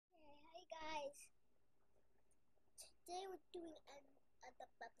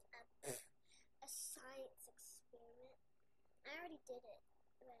already did it,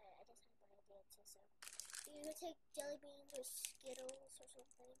 but I just had an idea too. So you're gonna take jelly beans or Skittles or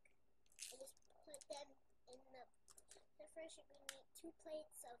something, and just put them in the. So first, you're gonna need 2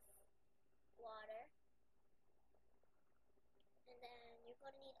 plates of water, and then you're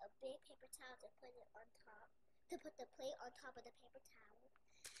gonna need a big paper towel to put it on top. To put the plate on top of the paper towel.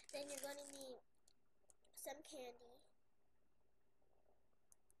 Then you're gonna need some candy,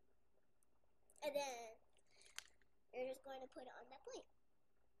 and then you're just going to put it on that plate.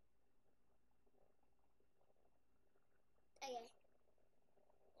 Okay.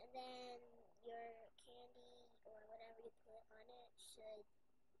 And then your candy or whatever you put on it should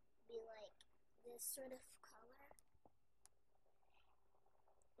be like this sort of color.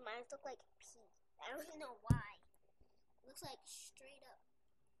 Mine look like pea. I don't even know why. It looks like straight up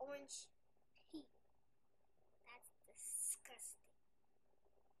orange pea. That's disgusting.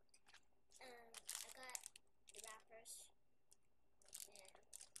 I got the wrappers, and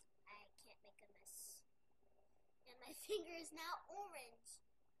I can't make a mess. And my finger is now orange.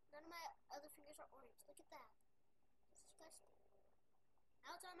 None of my other fingers are orange. Look at that. It's disgusting.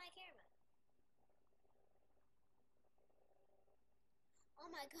 Now it's on my camera. Oh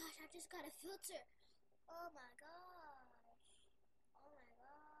my gosh, I just got a filter. Oh my gosh. Oh my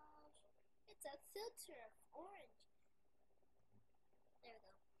gosh. It's a filter of orange. There we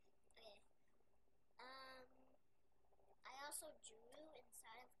go. Okay. I also drew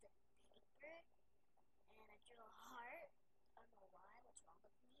inside of the paper, and I drew a heart. I don't know why, what's wrong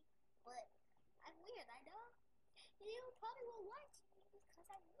with me, but I'm weird, I know. And you probably won't watch me because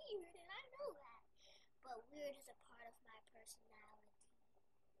I'm weird, and I know that. But weird is a part of my personality.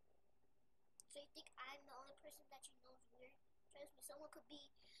 So you think I'm the only person that you know is weird? Trust me, someone could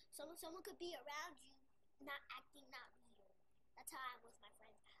be around you, not acting not weird. That's how I'm with my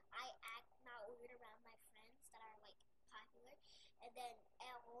friends. I act not weird around my friends that are like popular, and then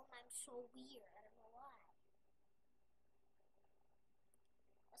at home I'm so weird. I don't know why.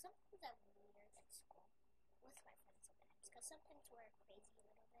 But sometimes I'm weird at school with my friends sometimes, because sometimes we're crazy a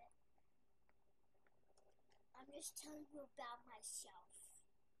little bit. I'm just telling you about myself.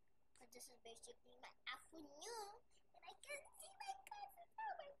 But this is basically my afternoon, and I can't see my cousins.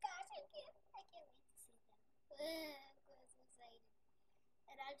 Oh my gosh, I can't wait to see them. I'm so excited.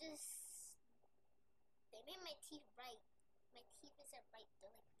 And they made my teeth bright. My teeth isn't bright,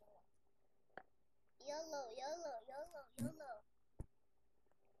 they're like yellow. YOLO, YOLO, YOLO, YOLO.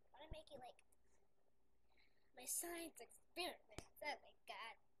 I want to make it like my science experiment. Oh my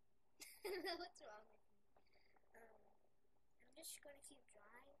god. I don't know what's wrong with me. I'm just going to keep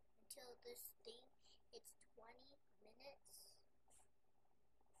drawing until this thing hits 20 minutes.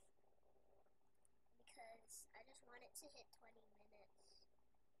 Because I just want it to hit 20 minutes.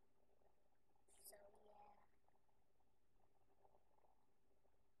 So yeah.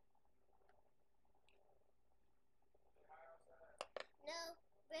 No,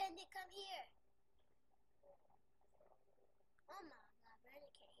 Brandon, come here. Oh my god,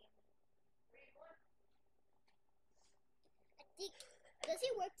 Brandon can't hear me. I think, does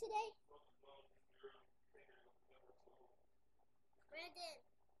he work today? Brandon,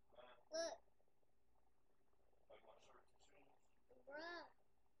 look. Bruh,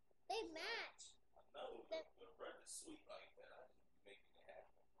 they match. I know, the bread is sweet like that. I just be making it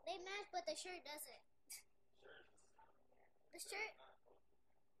happen. They match, but the shirt doesn't. The shirt.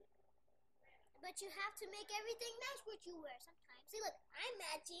 But you have to make everything match what you wear sometimes. See, look, I'm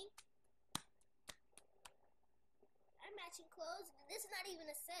matching. I'm matching clothes. This is not even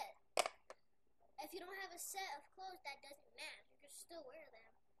a set. If you don't have a set of clothes that doesn't match, you can still wear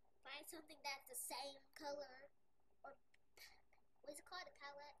them. Find something that's the same color. Or, what is it called? A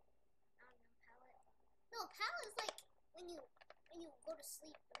palette? I don't know, palette. No, palette is like when you go to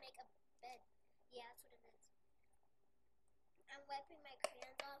sleep and make a bed. Yeah, that's what it is. I'm wiping my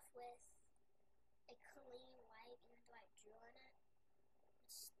crayons off with a clean wipe, even though I drew on it.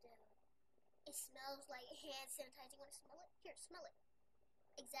 But still, it smells like hand sanitizer. You want to smell it? Here, smell it.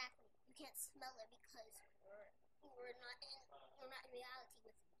 Exactly. You can't smell it because we're not in reality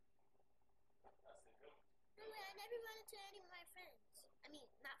with me. No way, I never run into any of my friends. I mean,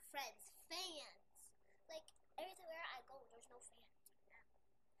 not friends, fans. Like, everywhere I go, there's no fans.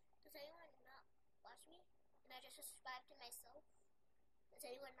 Does anyone not watch me? And I just subscribe to myself? Does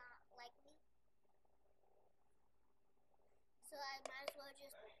anyone not like me? So I might as well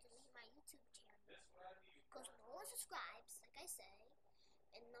just delete my YouTube channel. Because no one subscribes, like I say.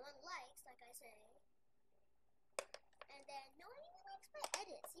 And no one likes, like I say. And then no one even likes my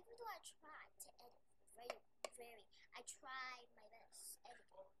edits, even though I try to edit I tried my best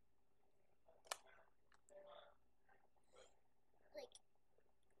editing. like,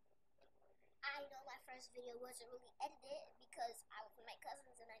 I know my first video wasn't really edited because I was with my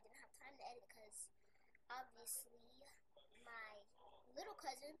cousins and I didn't have time to edit because obviously my little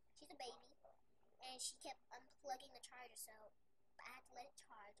cousin, she's a baby, and she kept unplugging the charger, so I had to let it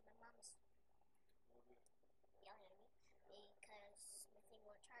charge. My mom was yelling at me because my thing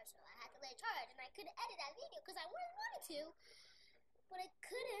won't charge, so I had to let it charge, and I couldn't edit that video because I really wanted to, but I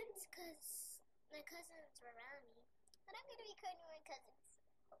couldn't because my cousins were around me, and I'm going to be recording my cousins,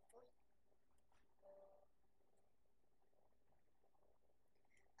 hopefully.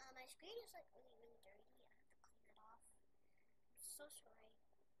 My screen is like really, really dirty. I have to clean it off. I'm so sorry.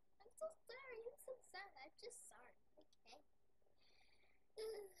 I'm so sorry. I'm so sad. I'm just sorry. Okay.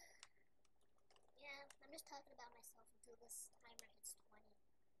 Yeah, I'm just talking about myself until this timer hits 20.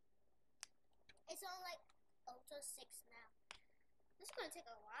 It's on like Ultra 6 now. This is gonna take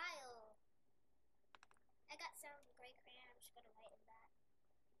a while. I got some gray crayon. I'm just gonna write in that.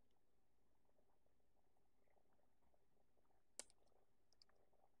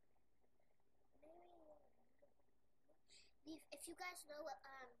 If you guys know what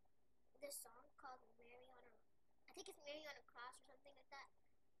this song called Mary on a, I think it's Mary on a Cross or something like that.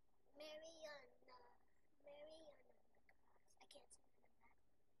 Mary on a cross. I can't sing none of that.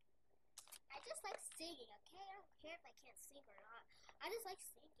 I just like singing, okay? I don't care if I can't sing or not. I just like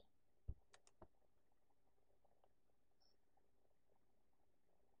singing.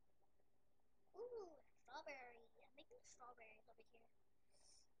 Ooh, strawberry. I'm making strawberries over here.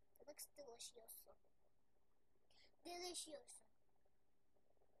 It looks delicioso. Delicioso.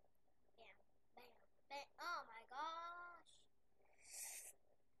 Bam, bam, bam. Oh my gosh.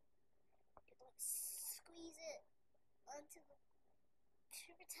 Let's squeeze it onto the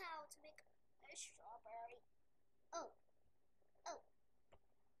paper towel to make a strawberry. Oh, oh,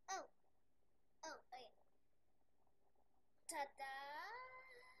 oh, oh, okay. Ta-da!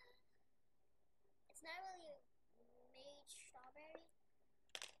 It's not really made strawberry.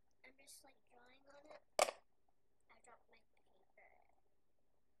 I'm just like drawing on it. I dropped my paper.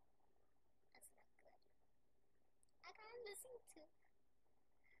 That's not good. I got a missing tooth.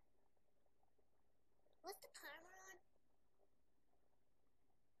 What's the timer on?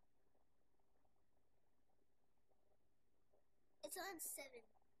 It's on 7.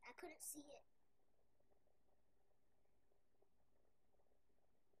 I couldn't see it.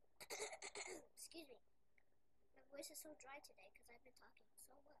 Excuse me. My voice is so dry today because I've been talking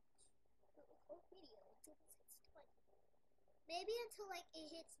so much. The whole video until this hits 20. Maybe until like it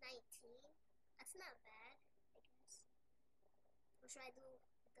hits 19. That's not bad, I guess. Or should I do a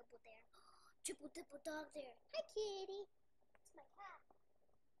double there? Triple dipple dog there. Hi, kitty. It's my cat.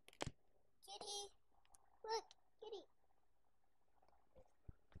 Kitty. Look, kitty.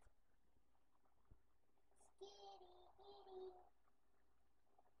 Kitty, kitty.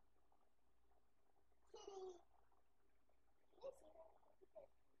 Kitty. Yes, you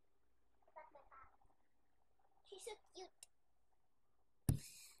know. That's my cat. She's so cute.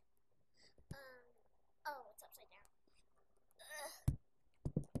 Oh, it's upside down.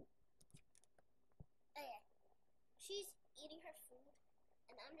 Okay. She's eating her food,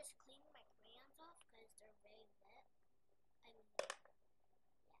 and I'm just cleaning my crayons off because they're very wet. I mean,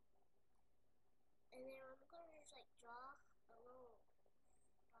 yeah. And then I'm gonna just like draw a little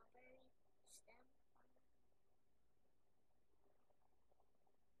strawberry stem on it.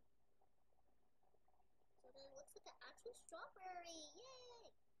 So then it looks like an actual strawberry.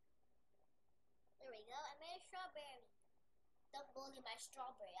 Yay! There we go. I made a strawberry. Don't bully my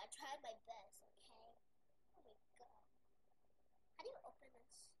strawberry. I tried my best, okay? Oh my god. How do you open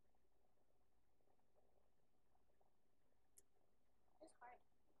this? It's hard.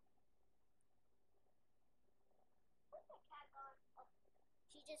 Where's my cat gone? Oh,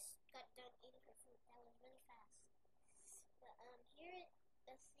 she just got done eating her food. That was really fast. But here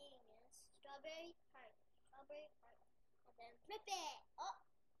the thing is strawberry heart. Strawberry heart. And then rip it! Oh!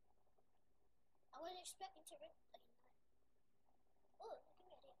 I wasn't expecting to rip. Okay, not. Oh, look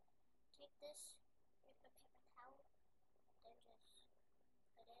at me. Take this, rip a paper towel, then just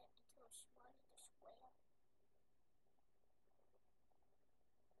put it into a small little square.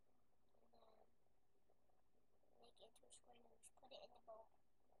 And then make it into a square and just put it in the bowl.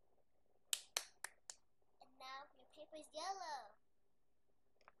 And now your paper is yellow.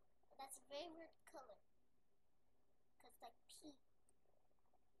 And that's a very weird color. Because it's like pea.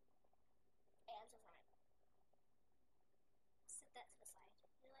 Hey, I'm so sorry. Set that to the side.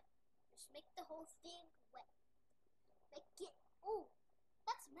 You know what? Just make the whole thing wet. Make it. Ooh,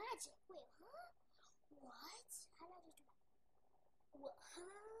 that's magic. Wait, huh? What? How did I just do that? What?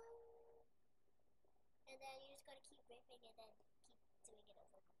 Huh? And then you're just gonna keep ripping and then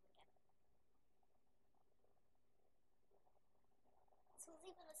This one's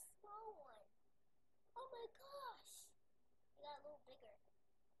even a small one. Oh my gosh! It got a little bigger.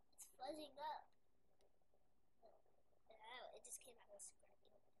 It's fuzzing up. Oh, it just came out with scrappy.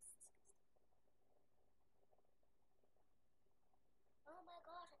 That's disgusting. Oh my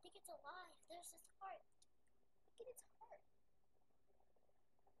gosh, I think it's alive. There's this heart. Look at its heart.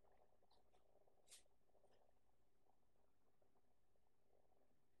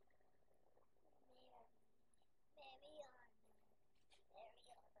 Mariana.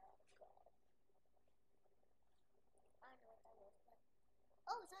 I don't know what that was, but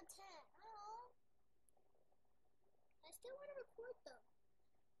oh, it's on 10. Oh, I still want to record though.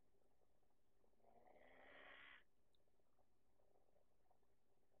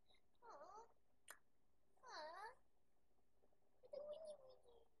 Oh, the winnie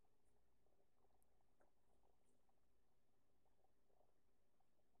winnie.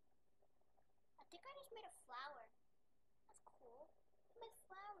 I think I just made a flower. That's cool. I made a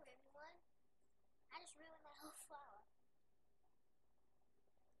flower, everyone. I just ruined my whole flower.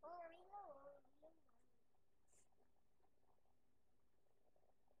 Oreo, Oreo.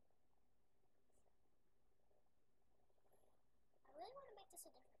 I really want to make this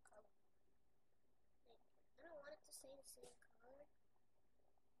a different color. Like, I don't want it to stay the same color.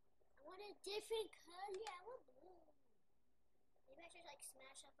 I want a different color. Yeah, I want blue. Maybe I should like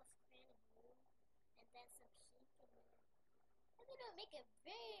smash up a can of blue and then some pink in there. I think it'll make a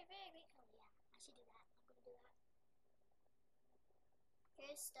very, very great color. Yeah, I should do that. I'm gonna do that.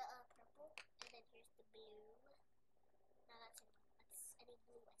 Here's the purple, and then here's the blue. No, that's enough. I need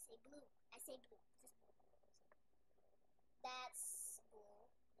blue. I say blue. I say blue. This is blue. That's blue.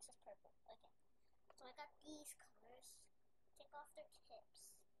 This is purple. Okay. So I got these colors. Take off their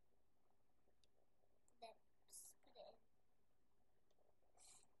tips. Then just put it in.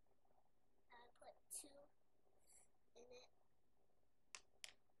 Put 2 in it.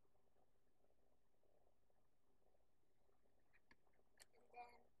 And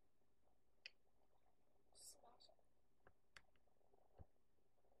then smash it.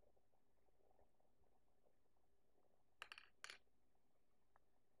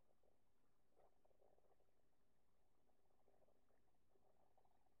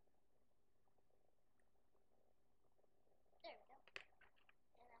 There we go.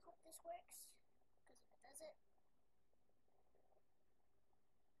 And I hope this works, because if it doesn't,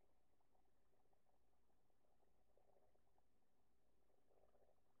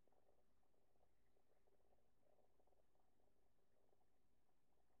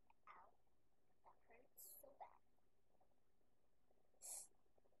 ow, that hurts so bad.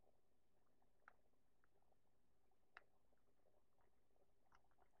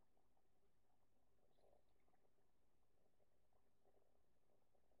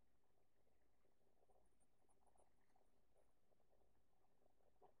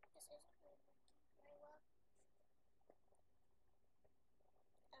 This isn't really working very well.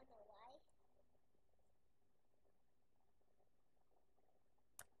 I don't know why.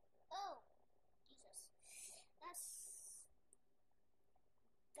 Oh, Jesus. That's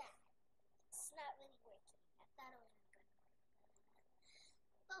bad. It's not really working. I thought it was going to work.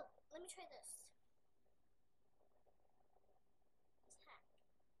 Oh, let me try this. This hack.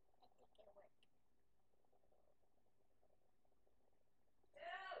 I think it'll work.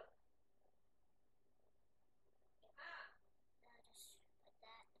 Now just put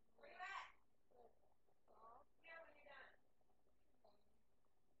that in the little ball.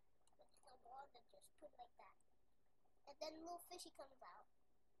 Put the little ball and then just put it like that. And then little fishy comes out.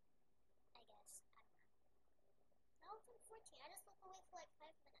 I guess. I don't know. Now it's on 14. I just looked away for like 5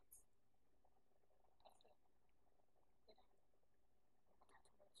 minutes. I think. Did I? I thought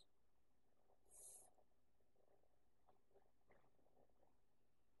too much.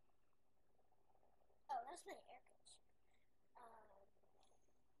 Oh, that's my air conditioner.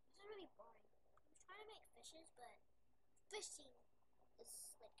 This is really boring. I'm trying to make fishes, but fishing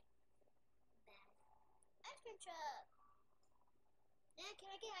is like bad. Ice cream truck. Yeah, can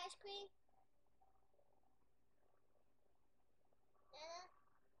I get ice cream?